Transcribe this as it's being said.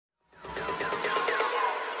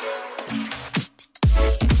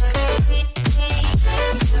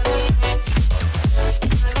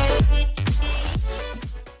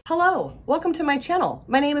Hello, welcome to my channel.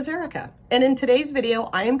 My name is Erica, and in today's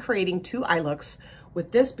video, I am creating two eye looks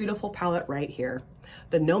with this beautiful palette right here,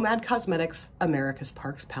 the Nomad Cosmetics America's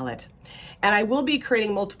Parks palette. And I will be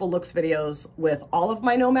creating multiple looks videos with all of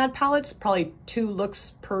my Nomad palettes, probably 2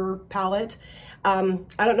 looks per palette. I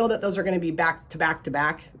don't know that those are going to be back to back to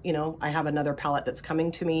back. You know, I have another palette that's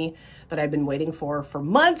coming to me that I've been waiting for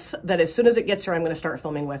months, that as soon as it gets here, I'm going to start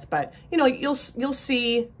filming with. But, you know, you'll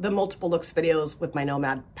see the multiple looks videos with my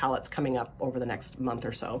Nomad palettes coming up over the next month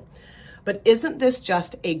or so. But isn't this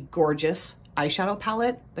just a gorgeous eyeshadow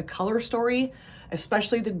palette? The color story,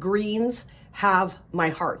 especially the greens, have my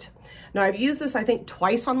heart. Now, I've used this, I think,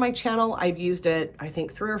 twice on my channel. I've used it, I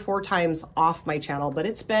think, 3 or 4 times off my channel, but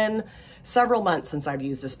it's been several months since I've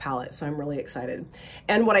used this palette, so I'm really excited.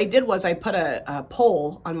 And what I did was I put a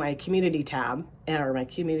poll on my community tab, or my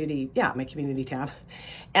community tab,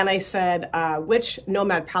 and I said, which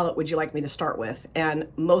Nomad palette would you like me to start with? And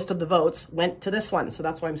most of the votes went to this one, so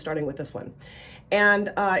that's why I'm starting with this one. And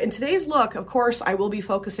in today's look, of course, I will be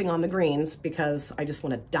focusing on the greens because I just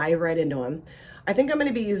want to dive right into them. I think I'm going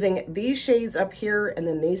to be using these shades up here and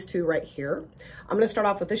then these 2 right here. I'm going to start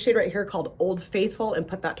off with this shade right here called Old Faithful and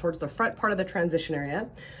put that towards the front part of the transition area.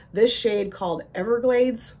 This shade called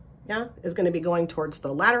Everglades, is going to be going towards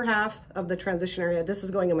the latter half of the transition area. This is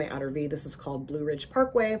going in my outer V. This is called Blue Ridge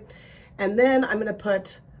Parkway. And then I'm going to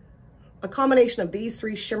put a combination of these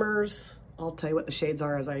 3 shimmers. I'll tell you what the shades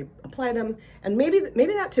are as I apply them. And maybe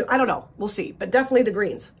that too. I don't know. We'll see. But definitely the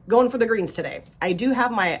greens. Going for the greens today. I do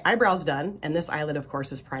have my eyebrows done. And this eyelid, of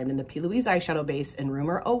course, is primed in the P. Louise eyeshadow base in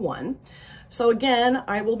Rumor 01. So again,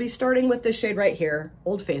 I will be starting with this shade right here,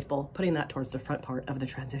 Old Faithful, putting that towards the front part of the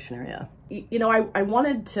transition area. You know, I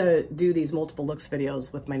wanted to do these multiple looks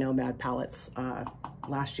videos with my Nomad palettes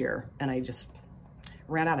last year, and I just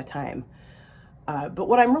ran out of time. But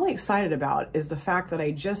what I'm really excited about is the fact that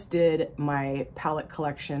I just did my palette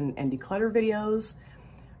collection and declutter videos,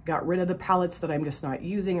 got rid of the palettes that I'm just not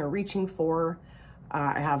using or reaching for.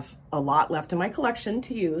 I have a lot left in my collection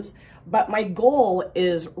to use, but my goal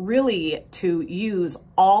is really to use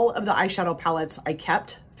all of the eyeshadow palettes I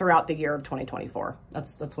kept throughout the year of 2024.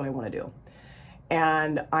 That's what I want to do.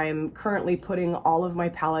 And I'm currently putting all of my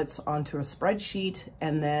palettes onto a spreadsheet,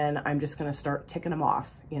 and then I'm just going to start ticking them off,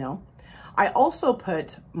 you know. I also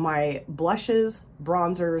put my blushes,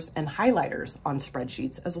 bronzers, and highlighters on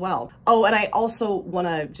spreadsheets as well. Oh, and I also want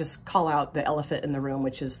to just call out the elephant in the room,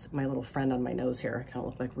 which is my little friend on my nose here. I kind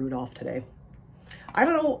of look like Rudolph today. I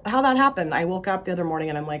don't know how that happened. I woke up the other morning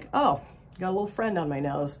and I'm like, oh, got a little friend on my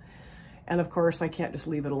nose. And of course, I can't just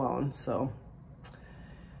leave it alone. So,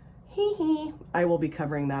 I will be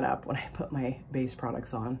covering that up when I put my base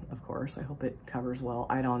products on, of course. I hope it covers well.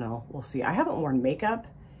 I don't know. We'll see. I haven't worn makeup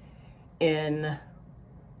in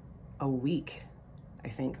a week, I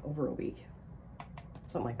think, over a week,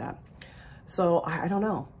 something like that. So I don't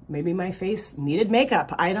know, maybe my face needed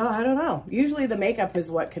makeup. I don't know. Usually the makeup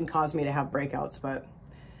is what can cause me to have breakouts, but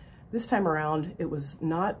this time around it was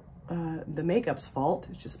not the makeup's fault.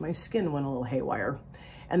 It's just my skin went a little haywire.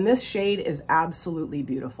 And this shade is absolutely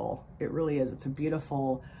beautiful. It really is. It's a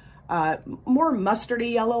beautiful, more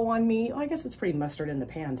mustardy yellow on me. Oh, I guess it's pretty mustard in the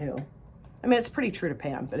pan too. I mean, it's pretty true to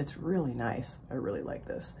pan, but it's really nice. I really like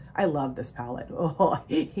this. I love this palette. Oh.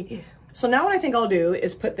 So now what I think I'll do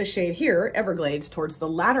is put this shade here, Everglades, towards the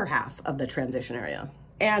latter half of the transition area.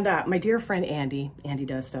 And my dear friend Andy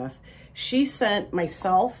does stuff, she sent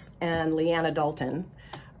myself and Leanna Dalton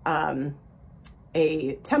a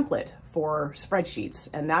template for spreadsheets.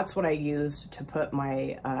 And that's what I used to put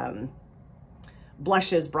my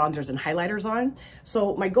blushes, bronzers, and highlighters on.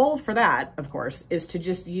 So my goal for that, of course, is to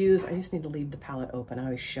just use, I just need to leave the palette open. I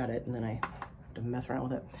always shut it and then I have to mess around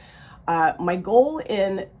with it. My goal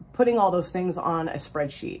in putting all those things on a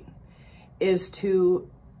spreadsheet is to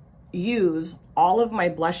use all of my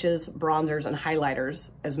blushes, bronzers, and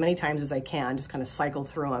highlighters as many times as I can, just kind of cycle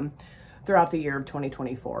through them throughout the year of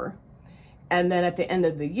 2024. And then at the end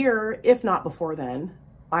of the year, if not before then,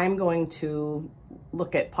 I'm going to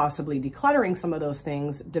look at possibly decluttering some of those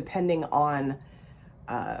things depending on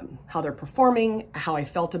how they're performing, how I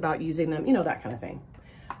felt about using them, you know, that kind of thing.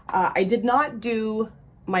 I did not do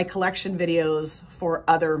my collection videos for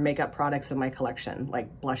other makeup products in my collection,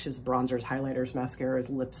 like blushes, bronzers, highlighters, mascaras,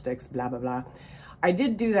 lipsticks, blah, blah, blah. I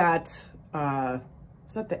did do that, was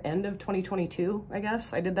that the end of 2022, I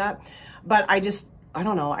guess I did that. But I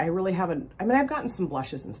don't know, I really haven't, I mean, I've gotten some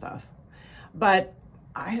blushes and stuff, but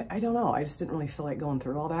I don't know. I just didn't really feel like going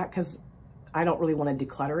through all that because I don't really want to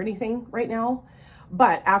declutter anything right now.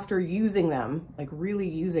 But after using them, like really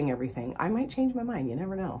using everything, I might change my mind. You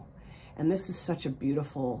never know. And this is such a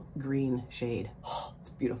beautiful green shade. Oh, it's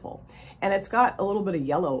beautiful. And it's got a little bit of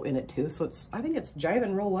yellow in it too. So I think it's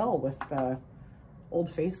jiving real well with the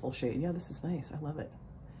Old Faithful shade. Yeah, this is nice. I love it.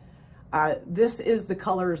 This is the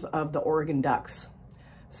colors of the Oregon Ducks.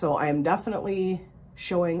 So I am definitely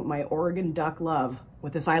showing my Oregon Duck love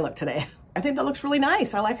with this eye look today. I think that looks really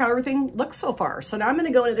nice. I like how everything looks so far. So now I'm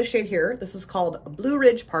gonna go into this shade here. This is called Blue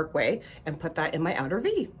Ridge Parkway, and put that in my outer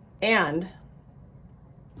V. And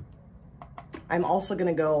I'm also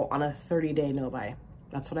gonna go on a 30-day no-buy.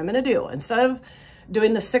 That's what I'm gonna do. Instead of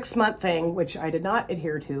doing the 6-month thing, which I did not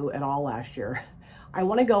adhere to at all last year, I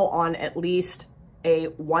wanna go on at least a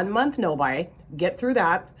 1-month no-buy, get through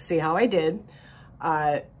that, see how I did.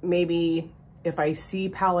 Maybe if I see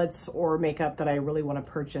palettes or makeup that I really want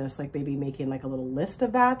to purchase, like maybe making like a little list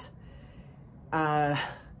of that. And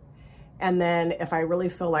then if I really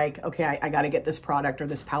feel like, okay, I got to get this product or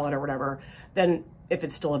this palette or whatever, then if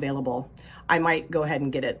it's still available, I might go ahead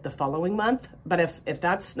and get it the following month. But if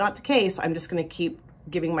that's not the case, I'm just going to keep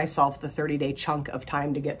giving myself the 30-day chunk of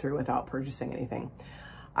time to get through without purchasing anything.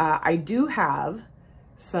 I do have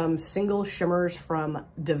some single shimmers from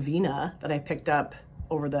Davina that I picked up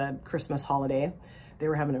over the Christmas holiday. They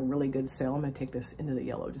were having a really good sale. I'm gonna take this into the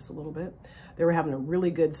yellow just a little bit. They were having a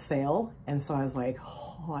really good sale. And so I was like,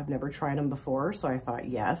 oh, I've never tried them before. So I thought,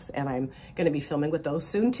 yes. And I'm gonna be filming with those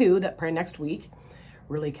soon too, that probably next week.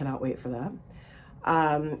 Really cannot wait for that.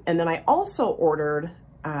 And then I also ordered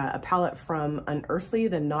a palette from Unearthly,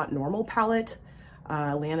 the Not Normal palette.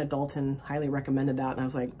 Lana Dalton highly recommended that, and I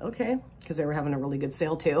was like, okay, because they were having a really good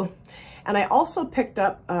sale too. And I also picked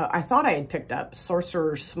up, I thought I had picked up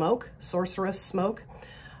Sorceress Smoke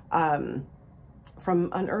from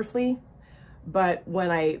Unearthly, but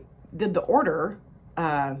when I did the order,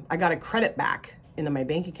 I got a credit back into my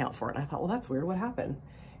bank account for it, and I thought, well, that's weird, what happened?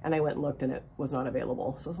 And I went and looked and it was not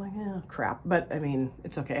available. So I was like, yeah, crap, but I mean,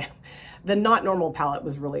 it's okay. The Not Normal palette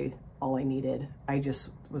was really all I needed. I just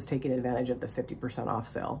was taking advantage of the 50% off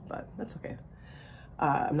sale, but that's okay.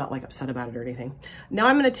 I'm not like upset about it or anything. Now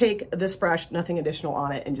I'm gonna take this brush, nothing additional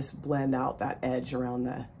on it, and just blend out that edge around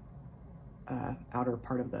the outer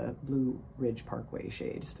part of the Blue Ridge Parkway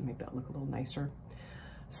shade, just to make that look a little nicer.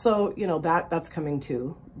 So, you know, that's coming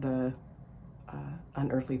to the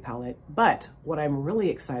Unearthly palette. But what I'm really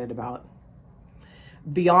excited about,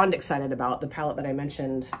 beyond excited about, the palette that I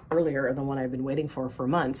mentioned earlier, the one I've been waiting for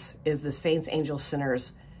months, is the Saints, Angels,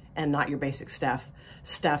 Sinners, and Not Your Basic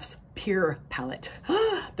Steph's Pure palette.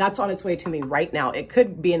 That's on its way to me right now. It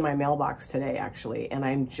could be in my mailbox today, actually, and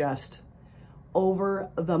I'm just over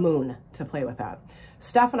the moon to play with that.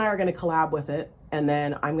 Steph and I are going to collab with it, and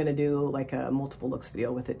then I'm going to do like a multiple looks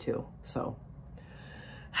video with it too. So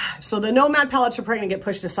the Nomad palettes are probably going to get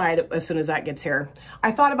pushed aside as soon as that gets here.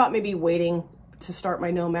 I thought about maybe waiting to start my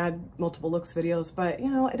Nomad multiple looks videos, but you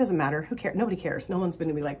know, it doesn't matter. Who cares? Nobody cares. No one's going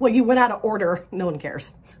to be like, well, you went out of order. No one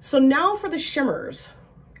cares. So now for the shimmers.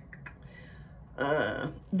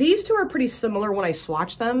 These two are pretty similar when I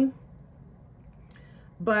swatch them,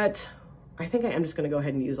 but I think I am just going to go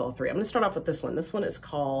ahead and use all three. I'm going to start off with this one. This one is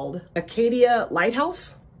called Acadia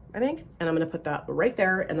Lighthouse, I think, and I'm going to put that right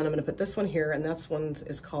there, and then I'm going to put this one here, and this one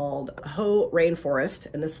is called Ho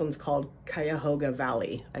Rainforest, and this one's called Cuyahoga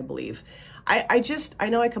Valley, I believe. I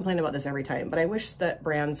know I complain about this every time, but I wish that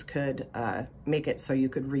brands could make it so you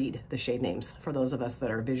could read the shade names for those of us that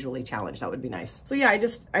are visually challenged. That would be nice. So yeah,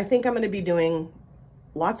 I think I'm going to be doing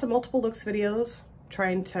lots of multiple looks videos,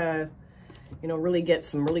 trying to, you know, really get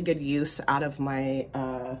some really good use out of my,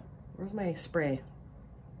 where's my spray?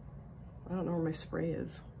 I don't know where my spray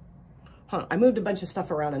is. Huh, I moved a bunch of stuff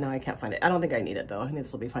around and now I can't find it. I don't think I need it though. I think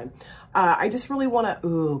this will be fine. I just really want to,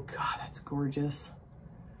 ooh, God, that's gorgeous.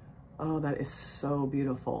 Oh, that is so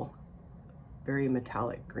beautiful. Very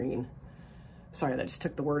metallic green. Sorry, that just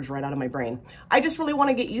took the words right out of my brain. I just really want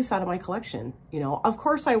to get use out of my collection. You know, of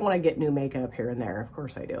course I want to get new makeup here and there. Of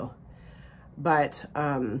course I do. But, you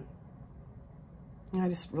know, I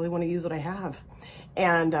just really want to use what I have.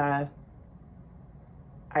 And I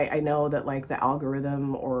know that like the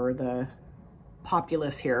algorithm or the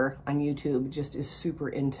populace here on YouTube just is super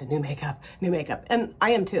into new makeup. And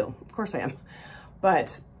I am too, of course I am.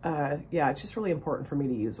 But yeah, it's just really important for me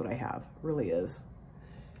to use what I have, really is.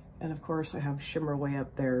 And of course I have shimmer way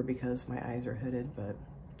up there because my eyes are hooded, but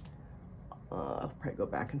I'll probably go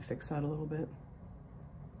back and fix that a little bit.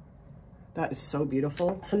 That is so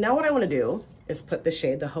beautiful. So now what I want to do is put the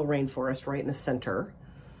shade, the Ho Rainforest, right in the center.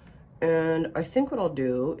 And I think what I'll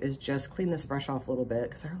do is just clean this brush off a little bit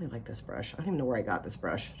because I really like this brush. I don't even know where I got this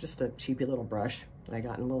brush. Just a cheapy little brush that I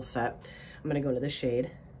got in a little set. I'm going to go into this shade.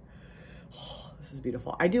 Oh, this is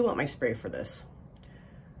beautiful. I do want my spray for this.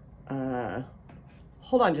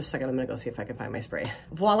 Hold on just a second. I'm gonna go see if I can find my spray.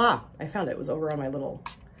 Voila, I found it. It was over on my little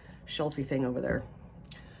shelfie thing over there.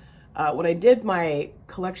 When I did my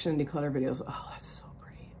collection and declutter videos, oh, that's so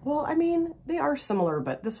pretty. Well, I mean, they are similar,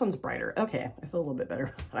 but this one's brighter. Okay, I feel a little bit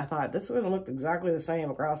better. I thought this is gonna look exactly the same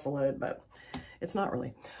across the lid, but it's not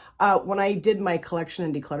really. When I did my collection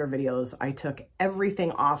and declutter videos, I took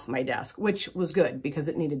everything off my desk, which was good because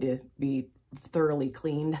it needed to be thoroughly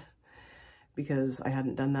cleaned because I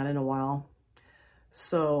hadn't done that in a while.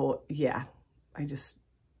 So yeah, I just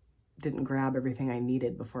didn't grab everything I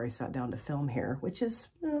needed before I sat down to film here, which is,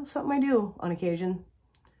 you know, something I do on occasion.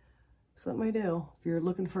 Something I do. If you're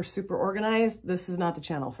looking for super organized, this is not the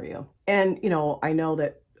channel for you. And, you know, I know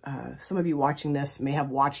that some of you watching this may have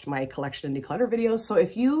watched my collection and declutter videos. So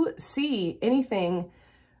if you see anything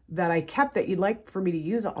that I kept that you'd like for me to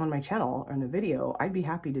use on my channel or in a video, I'd be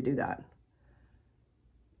happy to do that.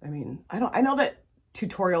 I mean, I know that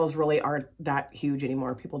tutorials really aren't that huge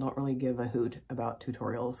anymore. People don't really give a hoot about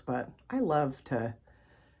tutorials, but I love to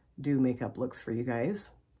do makeup looks for you guys.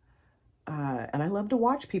 And I love to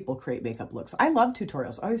watch people create makeup looks. I love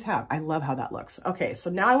tutorials, I always have. I love how that looks. Okay, so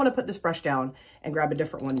now I wanna put this brush down and grab a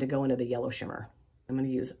different one to go into the yellow shimmer. I'm gonna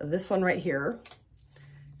use this one right here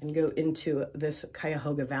and go into this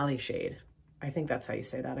Cuyahoga Valley shade. I think that's how you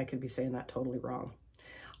say that. I could be saying that totally wrong.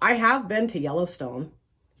 I have been to Yellowstone.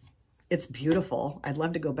 It's beautiful. I'd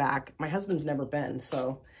love to go back. My husband's never been,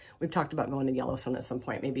 so we've talked about going to Yellowstone at some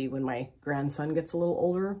point, maybe when my grandson gets a little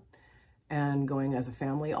older and going as a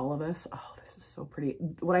family, all of us. Oh, this is so pretty.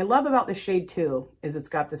 What I love about this shade too is it's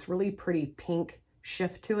got this really pretty pink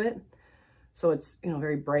shift to it. So it's, you know,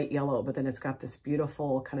 very bright yellow, but then it's got this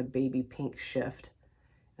beautiful kind of baby pink shift.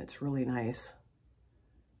 It's really nice.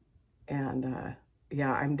 And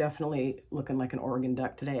yeah, I'm definitely looking like an Oregon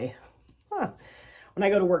duck today. Huh. When I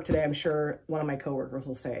go to work today, I'm sure one of my coworkers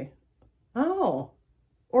will say, "Oh,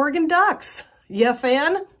 Oregon Ducks, you a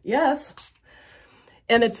fan?" Yes.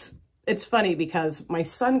 And it's funny because my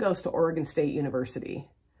son goes to Oregon State University,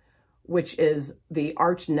 which is the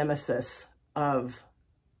arch nemesis of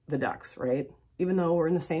the Ducks, right? Even though we're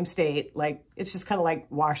in the same state, like it's just kind of like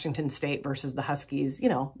Washington State versus the Huskies, you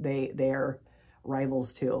know, they're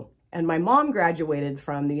rivals too. And my mom graduated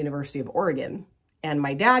from the University of Oregon, and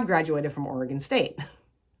my dad graduated from Oregon State.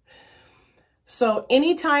 So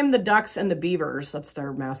anytime the Ducks and the Beavers, that's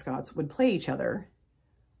their mascots, would play each other,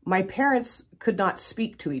 my parents could not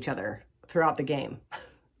speak to each other throughout the game.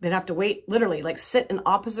 They'd have to wait, literally, like sit in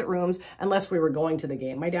opposite rooms unless we were going to the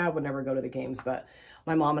game. My dad would never go to the games, but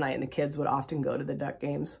my mom and I and the kids would often go to the Duck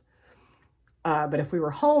games. But if we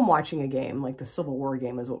were home watching a game, like the Civil War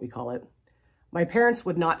game is what we call it, my parents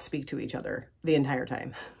would not speak to each other the entire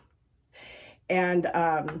time. And,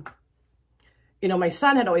 you know, my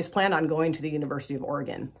son had always planned on going to the University of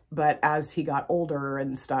Oregon, but as he got older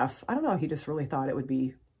and stuff, I don't know, he just really thought it would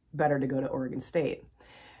be better to go to Oregon State.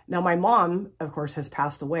 Now, my mom, of course, has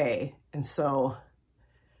passed away, and so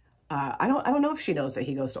I don't know if she knows that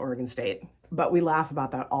he goes to Oregon State, but we laugh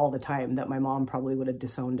about that all the time, that my mom probably would have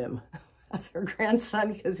disowned him as her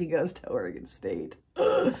grandson because he goes to Oregon State.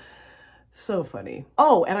 So funny.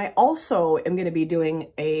 Oh, and I also am going to be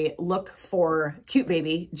doing a look for Cute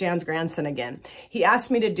Baby, Jan's grandson, again. He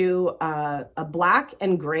asked me to do a black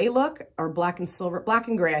and gray look, or black and silver, black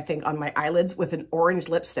and gray, I think, on my eyelids with an orange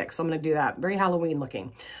lipstick. So I'm going to do that. Very Halloween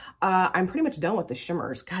looking. I'm pretty much done with the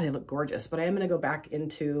shimmers. God, they look gorgeous. But I am going to go back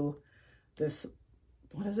into this,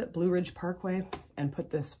 what is it, Blue Ridge Parkway, and put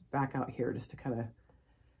this back out here just to kind of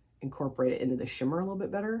incorporate it into the shimmer a little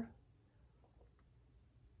bit better.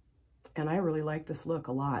 And I really like this look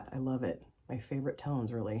a lot. I love it. My favorite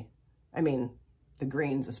tones, really. I mean, the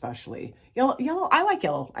greens especially. Yellow, I like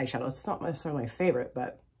yellow eyeshadow. It's not necessarily my favorite,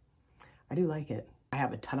 but I do like it. I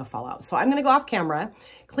have a ton of fallout. So I'm going to go off camera,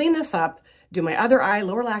 clean this up, do my other eye,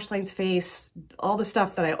 lower lash lines, face, all the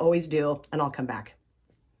stuff that I always do, and I'll come back.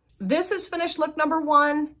 This is finished look number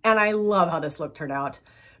 1, and I love how this look turned out.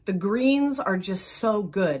 The greens are just so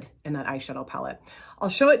good in that eyeshadow palette. I'll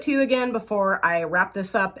show it to you again before I wrap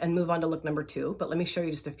this up and move on to look number 2, but let me show you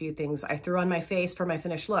just a few things I threw on my face for my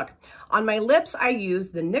finished look. On my lips, I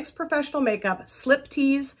used the NYX Professional Makeup Slip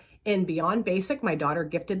Tease in Beyond Basic. My daughter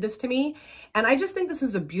gifted this to me, and I just think this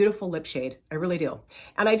is a beautiful lip shade. I really do.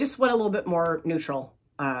 And I just went a little bit more neutral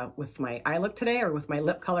with my eye look today, or with my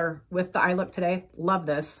lip color with the eye look today. Love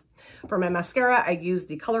this. For my mascara, I used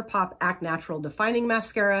the ColourPop Act Natural Defining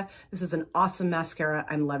Mascara. This is an awesome mascara.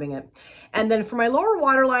 I'm loving it. And then for my lower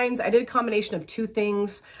waterlines, I did a combination of 2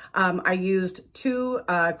 things. I used 2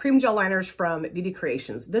 cream gel liners from Beauty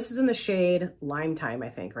Creations. This is in the shade Lime Time, I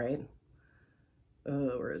think, right?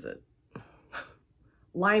 Where is it?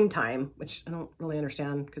 Lime Time, which I don't really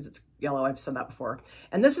understand because it's yellow. I've said that before.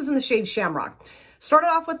 And this is in the shade Shamrock. Started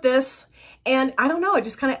off with this, and I don't know, it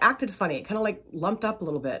just kind of acted funny. It kind of like lumped up a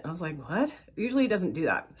little bit. I was like, what? Usually it doesn't do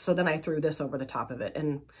that. So then I threw this over the top of it,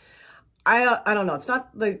 and I don't know. It's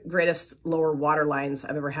not the greatest lower water lines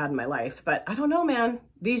I've ever had in my life, but I don't know, man.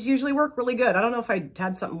 These usually work really good. I don't know if I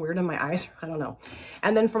had something weird in my eyes. I don't know.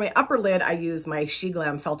 And then for my upper lid, I use my She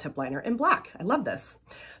Glam Felt Tip Liner in black. I love this.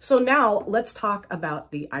 So now let's talk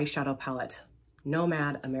about the eyeshadow palette.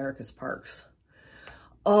 Nomad America's Parks.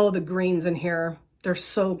 Oh, the greens in here. They're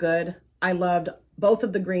so good. I loved both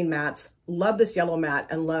of the green mattes, loved this yellow matte,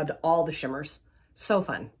 and loved all the shimmers. So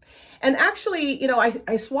fun. And actually, you know, I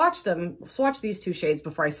swatched these two shades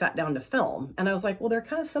before I sat down to film. And I was like, well, they're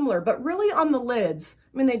kind of similar, but really on the lids,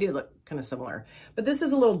 I mean, they do look kind of similar, but this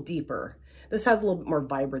is a little deeper. This has a little bit more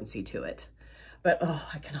vibrancy to it. But oh,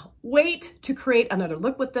 I cannot wait to create another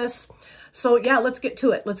look with this. So yeah, let's get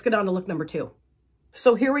to it. Let's get on to look number 2.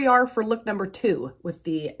 So here we are for look number 2 with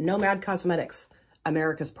the Nomad Cosmetics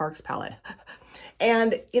America's Parks palette.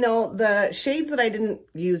 And, you know, the shades that I didn't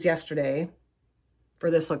use yesterday for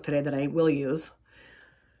this look today that I will use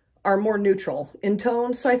are more neutral in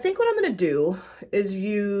tone. So I think what I'm going to do is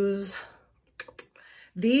use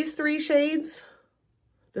these 3 shades.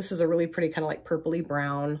 This is a really pretty kind of like purpley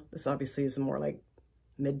brown. This obviously is more like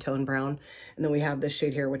mid-tone brown. And then we have this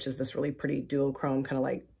shade here, which is this really pretty duochrome, kind of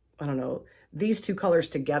like, I don't know, these 2 colors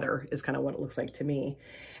together is kind of what it looks like to me.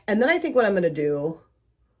 And then I think what I'm going to do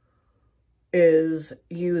is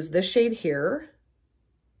use this shade here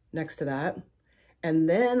next to that. And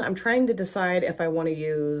then I'm trying to decide if I want to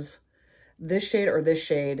use this shade or this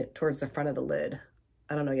shade towards the front of the lid.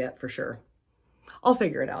 I don't know yet for sure. I'll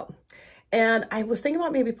figure it out. And I was thinking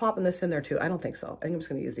about maybe popping this in there too. I don't think so. I think I'm just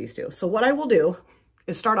going to use these 2. So what I will do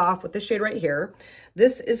is start off with this shade right here.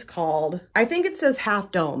 This is called, I think it says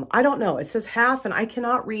Half Dome. I don't know. It says half and I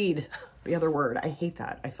cannot read the other word. I hate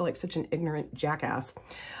that. I feel like such an ignorant jackass.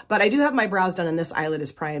 But I do have my brows done and this eyelid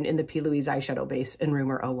is primed in the P. Louise eyeshadow base in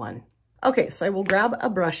Rumor 01. Okay, so I will grab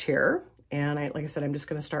a brush here, and like I said, I'm just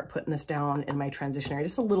going to start putting this down in my transition area,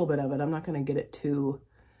 just a little bit of it. I'm not going to get it too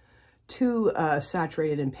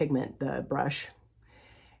saturated in pigment, the brush.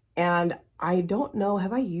 And I don't know,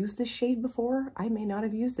 have I used this shade before? I may not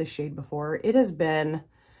have used this shade before. It has been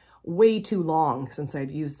way too long since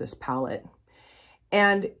I've used this palette.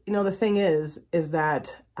 And, you know, the thing is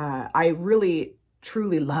that I really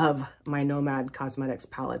truly love my Nomad Cosmetics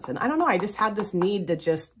palettes. And I don't know, I just had this need to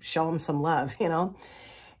just show them some love, you know?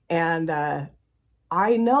 And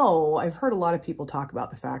I know I've heard a lot of people talk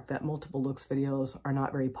about the fact that multiple looks videos are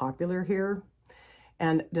not very popular here.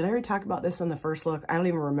 And did I already talk about this in the first look? I don't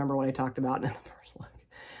even remember what I talked about in the first look.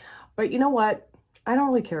 But you know what? I don't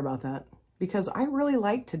really care about that because I really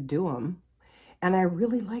like to do them and I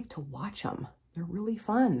really like to watch them. They're really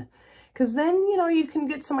fun. Because then, you know, you can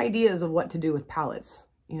get some ideas of what to do with palettes,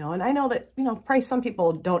 you know, and I know that, you know, probably some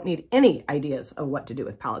people don't need any ideas of what to do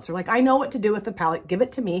with palettes. They're like, I know what to do with the palette. Give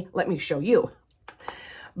it to me. Let me show you.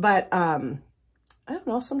 But, I don't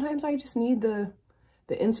know. Sometimes I just need the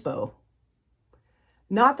inspo.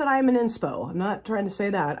 Not that I'm an inspo. I'm not trying to say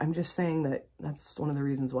that. I'm just saying that that's one of the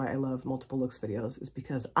reasons why I love multiple looks videos is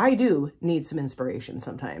because I do need some inspiration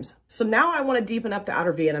sometimes. So now I want to deepen up the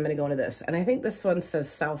outer V and I'm going to go into this. And I think this one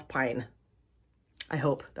says South Pine. I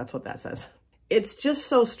hope that's what that says. It's just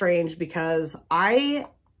so strange because I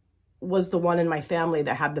was the one in my family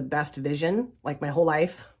that had the best vision, like my whole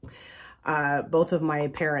life. Both of my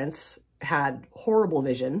parents had horrible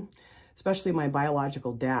vision. Especially my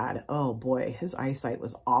biological dad. Oh boy, his eyesight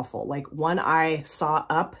was awful. Like one eye saw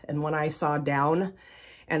up and one eye saw down.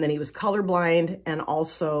 And then he was colorblind and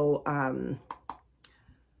also, I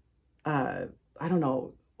don't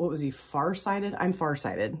know, what was he, farsighted? I'm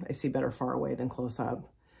farsighted. I see better far away than close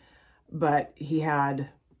up. But he had,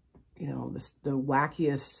 you know, the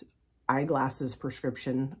wackiest eyeglasses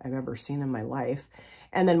prescription I've ever seen in my life.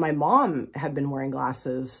 And then my mom had been wearing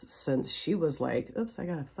glasses since she was like, oops, I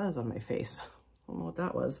got a fuzz on my face. I don't know what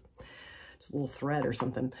that was. Just a little thread or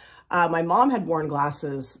something. My mom had worn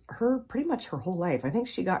glasses pretty much her whole life. I think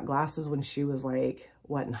she got glasses when she was like,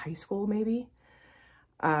 what, in high school maybe?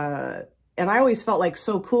 And I always felt like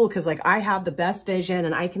so cool because like I have the best vision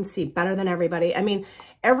and I can see better than everybody. I mean,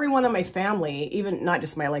 everyone in my family, even not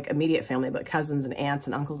just my like immediate family, but cousins and aunts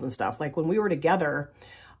and uncles and stuff. Like when we were together,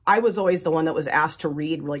 I was always the one that was asked to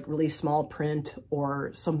read like really small print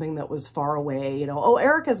or something that was far away. You know, oh,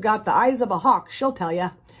 Erica's got the eyes of a hawk. She'll tell you.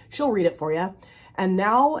 She'll read it for you. And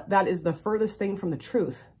now that is the furthest thing from the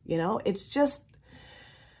truth. You know, it's just,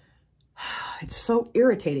 it's so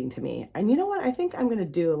irritating to me. And you know what? I think I'm going to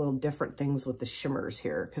do a little different things with the shimmers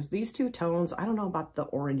here, because these two tones, I don't know about the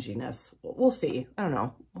oranginess. We'll see. I don't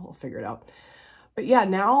know. We'll figure it out. But yeah,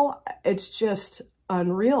 now it's just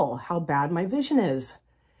unreal how bad my vision is.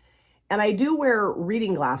 And I do wear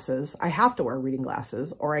reading glasses. I have to wear reading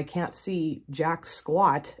glasses or I can't see jack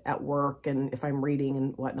squat at work and if I'm reading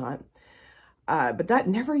and whatnot. But that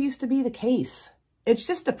never used to be the case. It's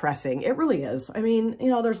just depressing. It really is. I mean, you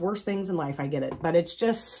know, there's worse things in life. I get it. But it's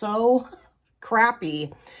just so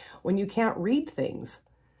crappy when you can't read things.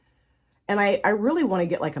 And I really want to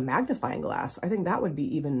get like a magnifying glass. I think that would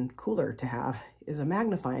be even cooler to have, is a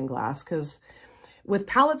magnifying glass. Because with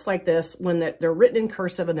palettes like this, when they're written in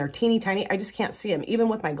cursive and they're teeny tiny, I just can't see them. Even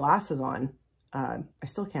with my glasses on, I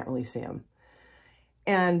still can't really see them.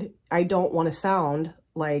 And I don't want to sound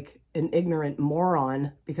like an ignorant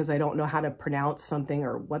moron because I don't know how to pronounce something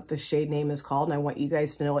or what the shade name is called. And I want you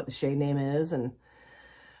guys to know what the shade name is. And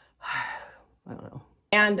I don't know.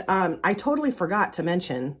 And I totally forgot to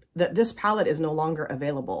mention that this palette is no longer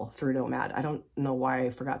available through Nomad. I don't know why I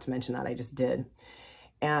forgot to mention that. I just did.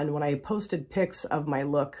 And when I posted pics of my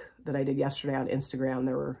look that I did yesterday on Instagram,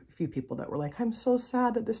 there were a few people that were like, I'm so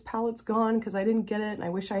sad that this palette's gone because I didn't get it and I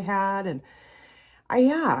wish I had. And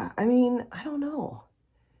yeah, I mean, I don't know.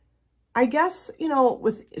 I guess, you know,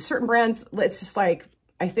 with certain brands, it's just like,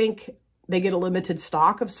 I think they get a limited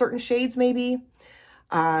stock of certain shades maybe.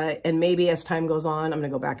 And maybe as time goes on, I'm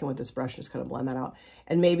going to go back in with this brush, just kind of blend that out.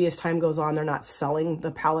 And maybe as time goes on, they're not selling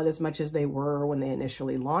the palette as much as they were when they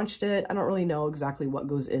initially launched it. I don't really know exactly what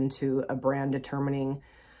goes into a brand determining,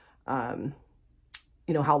 you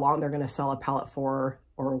know, how long they're going to sell a palette for,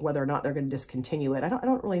 or whether or not they're going to discontinue it. I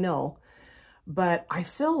don't really know. But I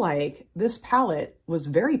feel like this palette was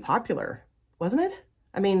very popular, wasn't it?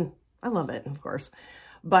 I mean, I love it, of course,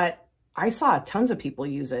 but I saw tons of people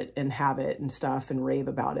use it and have it and stuff and rave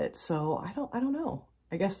about it. So I don't know.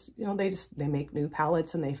 I guess, you know, they make new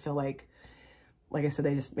palettes and they feel like I said,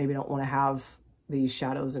 they just maybe don't want to have these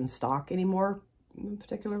shadows in stock anymore,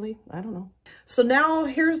 particularly. I don't know. So now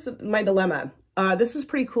here's my dilemma. This is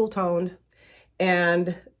pretty cool toned,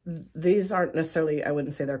 and these aren't necessarily, I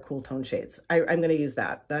wouldn't say they're cool tone shades. I'm going to use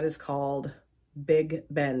that. That is called Big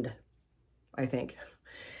Bend, I think.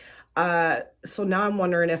 So now I'm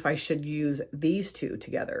wondering if I should use these two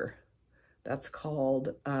together. That's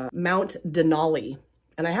called Mount Denali.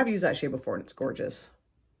 And I have used that shade before and it's gorgeous.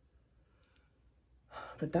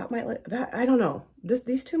 But that might look, I don't know.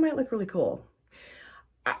 These two might look really cool.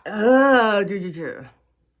 I'm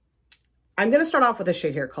going to start off with a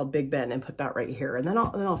shade here called Big Ben and put that right here. And then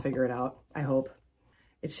I'll figure it out, I hope.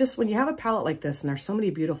 It's just when you have a palette like this and there's so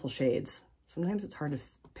many beautiful shades, sometimes it's hard to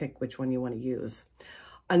pick which one you want to use.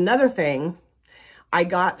 Another thing, I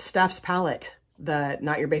got Steph's palette, the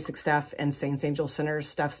Not Your Basic Steph and Saints Angel Sinners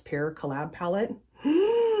Steph's Pure collab palette.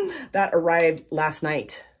 That arrived last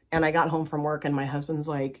night. And I got home from work and my husband's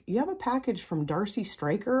like, you have a package from Darcy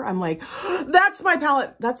Stryker? I'm like, that's my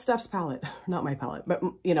palette. That's Steph's palette. Not my palette, but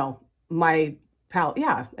you know, my palette.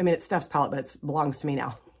 Yeah, I mean, it's Steph's palette, but it belongs to me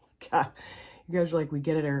now. God, you guys are like, we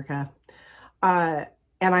get it, Erica.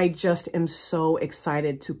 And I just am so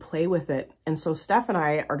excited to play with it. And so Steph and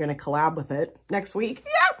I are going to collab with it next week.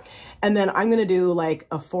 Yeah. And then I'm going to do like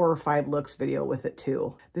a 4 or 5 looks video with it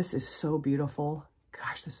too. This is so beautiful.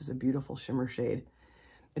 Gosh, this is a beautiful shimmer shade.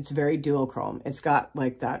 It's very duochrome. It's got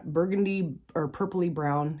like that burgundy or purpley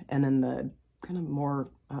brown and then the kind of more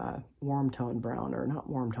warm tone brown, or not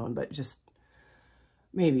warm tone, but just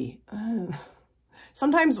maybe.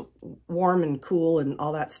 Sometimes warm and cool and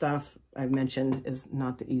all that stuff I've mentioned is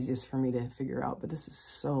not the easiest for me to figure out, but this is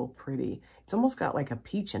so pretty. It's almost got like a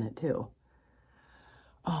peach in it too.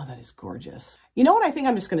 Oh, that is gorgeous. You know what I think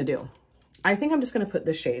I'm just going to do? I think I'm just going to put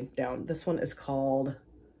this shade down. This one is called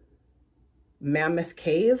Mammoth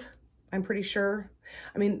Cave, I'm pretty sure.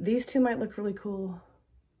 I mean, these two might look really cool.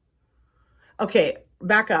 Okay,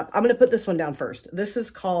 back up. I'm going to put this one down first. This is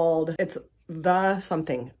called, it's the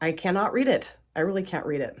something. I cannot read it. I really can't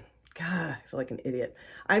read it. God, I feel like an idiot.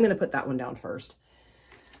 I'm going to put that one down first.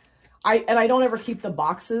 I don't ever keep the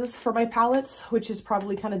boxes for my palettes, which is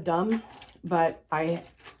probably kind of dumb, but I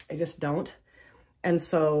just don't. And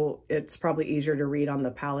so it's probably easier to read on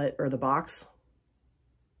the palette or the box.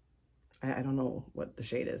 I don't know what the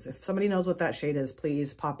shade is. If somebody knows what that shade is,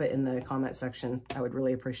 please pop it in the comment section. I would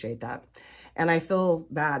really appreciate that. And I feel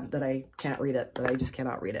bad that I can't read it, but I just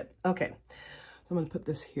cannot read it. Okay, so I'm going to put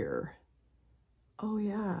this here. Oh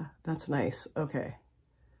yeah, that's nice. Okay.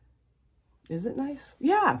 Is it nice?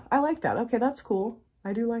 Yeah, I like that. Okay, that's cool.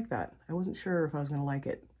 I do like that. I wasn't sure if I was going to like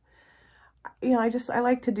it. you know, I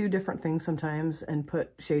like to do different things sometimes and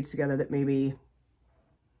put shades together that maybe,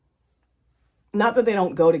 not that they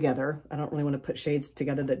don't go together. I don't really want to put shades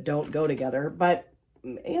together that don't go together, but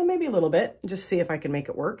you know, maybe a little bit, just see if I can make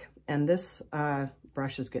it work. And this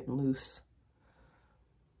brush is getting loose.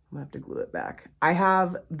 I'm gonna have to glue it back. I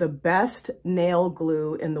have the best nail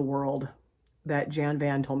glue in the world that Jan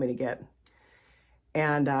Van told me to get.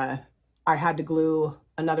 And I had to glue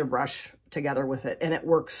another brush together with it, and it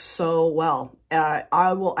works so well.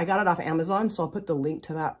 I got it off Amazon, so I'll put the link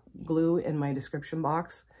to that glue in my description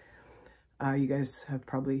box. You guys have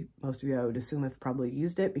probably, most of you I would assume have probably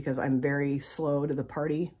used it, because I'm very slow to the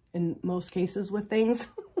party in most cases with things.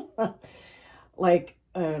 Like,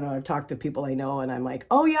 I don't know, I've talked to people I know and I'm like,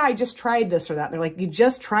 oh yeah, I just tried this or that. And they're like, you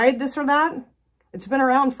just tried this or that? It's been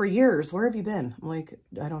around for years. Where have you been? I'm like,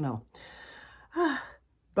 I don't know.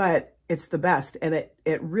 But it's the best. And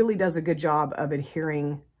it really does a good job of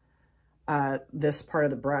adhering this part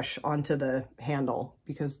of the brush onto the handle,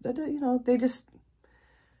 because, you know,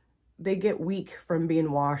 they get weak from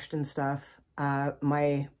being washed and stuff.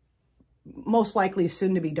 My most likely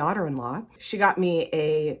soon-to-be daughter-in-law, she got me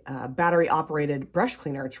a battery-operated brush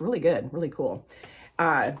cleaner. It's really good, really cool.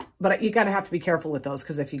 But you gotta have to be careful with those,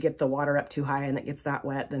 because if you get the water up too high and it gets that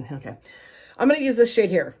wet, then okay. I'm gonna use this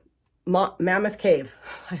shade here, Mammoth Cave,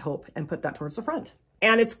 I hope, and put that towards the front.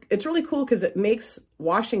 And it's really cool because it makes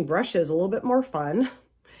washing brushes a little bit more fun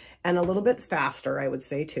and a little bit faster, I would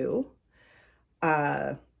say, too.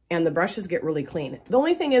 And the brushes get really clean. The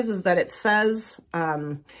only thing is that it says,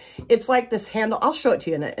 it's like this handle. I'll show it to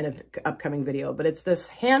you in an upcoming video, but it's this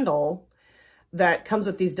handle that comes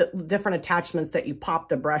with these different attachments that you pop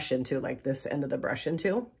the brush into, like this end of the brush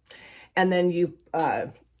into. And then you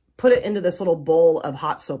put it into this little bowl of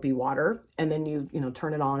hot soapy water, and then you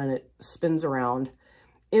turn it on and it spins around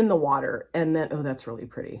in the water. And then, oh, that's really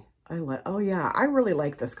pretty. Oh yeah, I really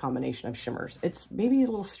like this combination of shimmers. It's maybe a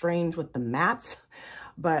little strange with the mattes,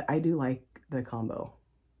 but I do like the combo.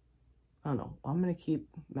 I don't know. I'm going to keep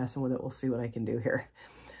messing with it. We'll see what I can do here.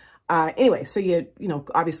 Anyway, so you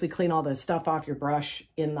obviously clean all the stuff off your brush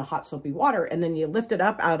in the hot soapy water, and then you lift it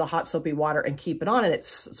up out of the hot soapy water and keep it on, and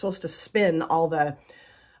it's supposed to spin all the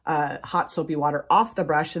hot soapy water off the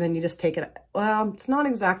brush, and then you just take it. Well, it's not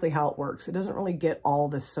exactly how it works. It doesn't really get all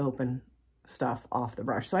the soap and stuff off the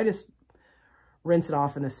brush. So I just rinse it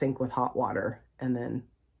off in the sink with hot water, and then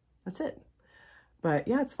that's it. But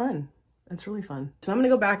yeah, it's fun. It's really fun. So I'm going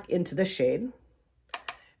to go back into this shade,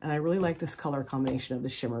 and I really like this color combination of the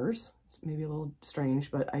shimmers. It's maybe a little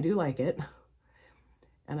strange, but I do like it.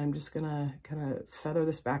 And I'm just going to kind of feather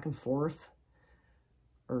this back and forth,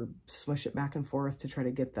 or smush it back and forth to try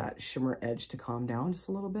to get that shimmer edge to calm down just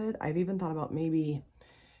a little bit. I've even thought about maybe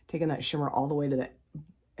taking that shimmer all the way to the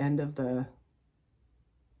end of the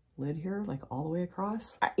lid here, like all the way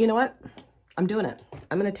across. You know what? I'm doing it.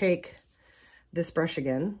 I'm going to take this brush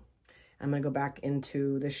again. I'm going to go back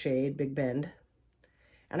into the shade Big Bend.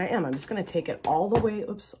 And I'm just going to take it all the way,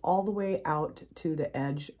 all the way out to the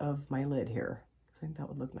edge of my lid here. I think that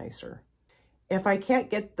would look nicer. If I can't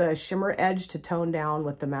get the shimmer edge to tone down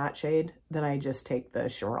with the matte shade, then I just take the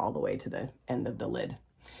shimmer all the way to the end of the lid.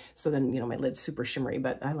 So then, my lid's super shimmery,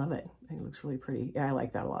 but I love it. I think it looks really pretty. Yeah, I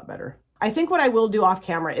like that a lot better. I think what I will do off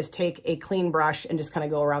camera is take a clean brush and just kind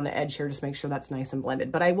of go around the edge here, just make sure that's nice and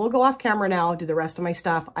blended. But I will go off camera now, do the rest of my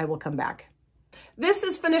stuff. I will come back. This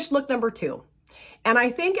is finished look number 2. And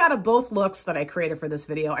I think out of both looks that I created for this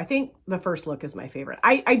video, I think the first look is my favorite.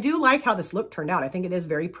 I do like how this look turned out. I think it is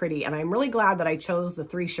very pretty. And I'm really glad that I chose the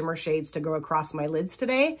 3 shimmer shades to go across my lids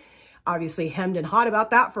today. Obviously hemmed and hawed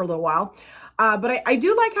about that for a little while. But I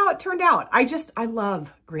do like how it turned out. I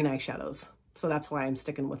love green eyeshadows. So that's why I'm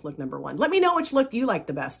sticking with look number 1. Let me know which look you like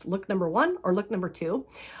the best, look number 1 or look number 2.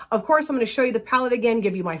 Of course, I'm going to show you the palette again,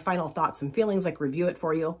 give you my final thoughts and feelings, like review it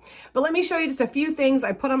for you. But let me show you just a few things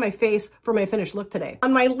I put on my face for my finished look today.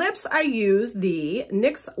 On my lips, I use the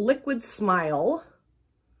NYX Liquid Smile.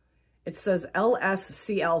 It says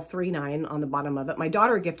LSCL39 on the bottom of it. My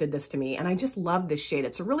daughter gifted this to me, and I just love this shade.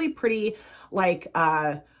 It's a really pretty, like,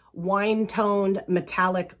 wine-toned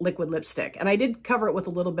metallic liquid lipstick. And I did cover it with a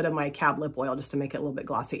little bit of my Cab Lip Oil just to make it a little bit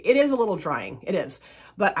glossy. It is a little drying, it is.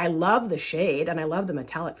 But I love the shade, and I love the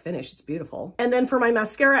metallic finish. It's beautiful. And then for my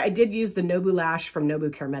mascara, I did use the Nobu Lash from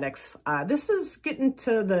Nobu Cosmetics. This is getting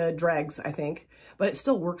to the dregs, I think, but it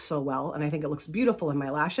still works so well, and I think it looks beautiful in my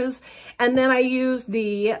lashes. And then I used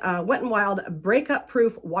the Wet n Wild Breakup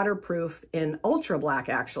Proof Waterproof in Ultra Black,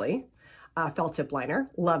 actually. Felt tip liner.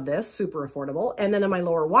 Love this, super affordable. And then in my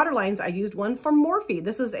lower waterlines, I used one from Morphe.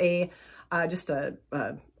 This is just a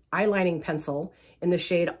eyelining pencil in the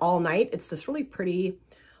shade All Night. It's this really pretty,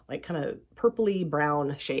 like, kind of purpley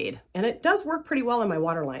brown shade. And it does work pretty well in my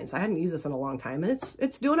waterlines. I hadn't used this in a long time, and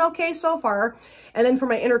it's doing okay so far. And then for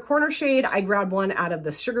my inner corner shade, I grabbed one out of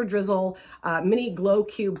the Sugar Drizzle Mini Glow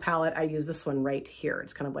Cube palette. I use this one right here.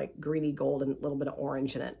 It's kind of like greeny gold and a little bit of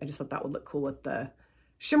orange in it. I just thought that would look cool with the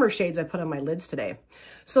shimmer shades I put on my lids today.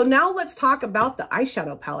 So now let's talk about the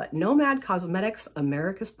eyeshadow palette, Nomad Cosmetics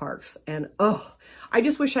America's Parks. And oh, I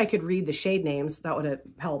just wish I could read the shade names. That would have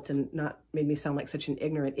helped and not made me sound like such an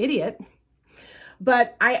ignorant idiot.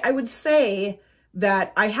 But I would say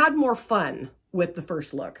that I had more fun with the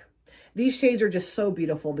first look. These shades are just so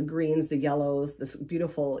beautiful. The greens, the yellows, this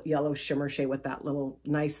beautiful yellow shimmer shade with that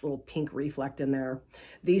nice little pink reflect in there.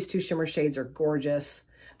 These two shimmer shades are gorgeous.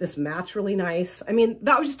 This match really nice. I mean,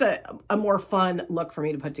 that was just a more fun look for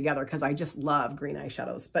me to put together because I just love green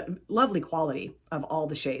eyeshadows, but lovely quality of all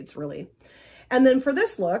the shades, really. And then for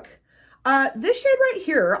this look, this shade right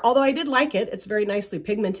here, although I did like it, it's very nicely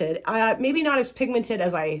pigmented. Maybe not as pigmented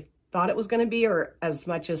as I thought it was going to be, or as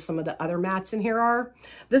much as some of the other mattes in here are.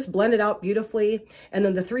 This blended out beautifully. And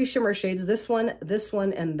then the three shimmer shades, this one,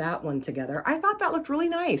 and that one together. I thought that looked really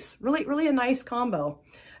nice. Really a nice combo.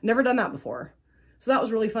 Never done that before. So that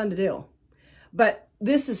was really fun to do. But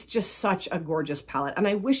this is just such a gorgeous palette, and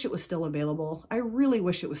I wish it was still available. I really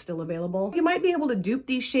wish it was still available. You might be able to dupe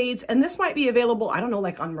these shades, and this might be available, I don't know,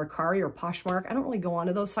 like on Mercari or Poshmark. I don't really go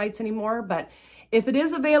onto those sites anymore, but if it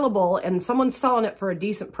is available and someone's selling it for a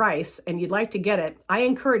decent price and you'd like to get it, I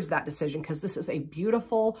encourage that decision because this is a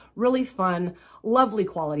beautiful, really fun, lovely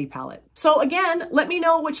quality palette. So again, let me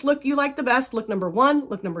know which look you like the best. Look number 1,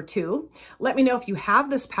 look number 2. Let me know if you have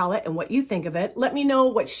this palette and what you think of it. Let me know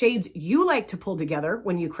what shades you like to pull together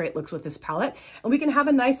when you create looks with this palette. And we can have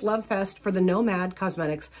a nice love fest for the Nomad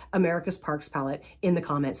Cosmetics America's Parks palette in the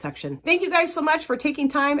comment section. Thank you guys so much for taking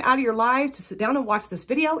time out of your lives to sit down and watch this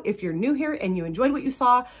video. If you're new here and you enjoyed what you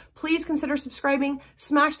saw, please consider subscribing,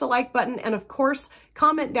 smash the like button, and of course,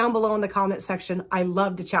 comment down below in the comment section. I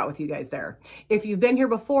love to chat with you guys there. If you've been here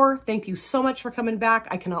before, thank you so much for coming back.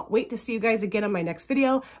 I cannot wait to see you guys again in my next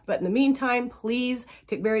video. But in the meantime, please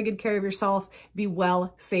take very good care of yourself. Be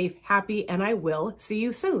well, safe, happy, and I will see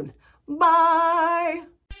you soon. Bye.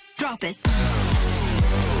 Drop it.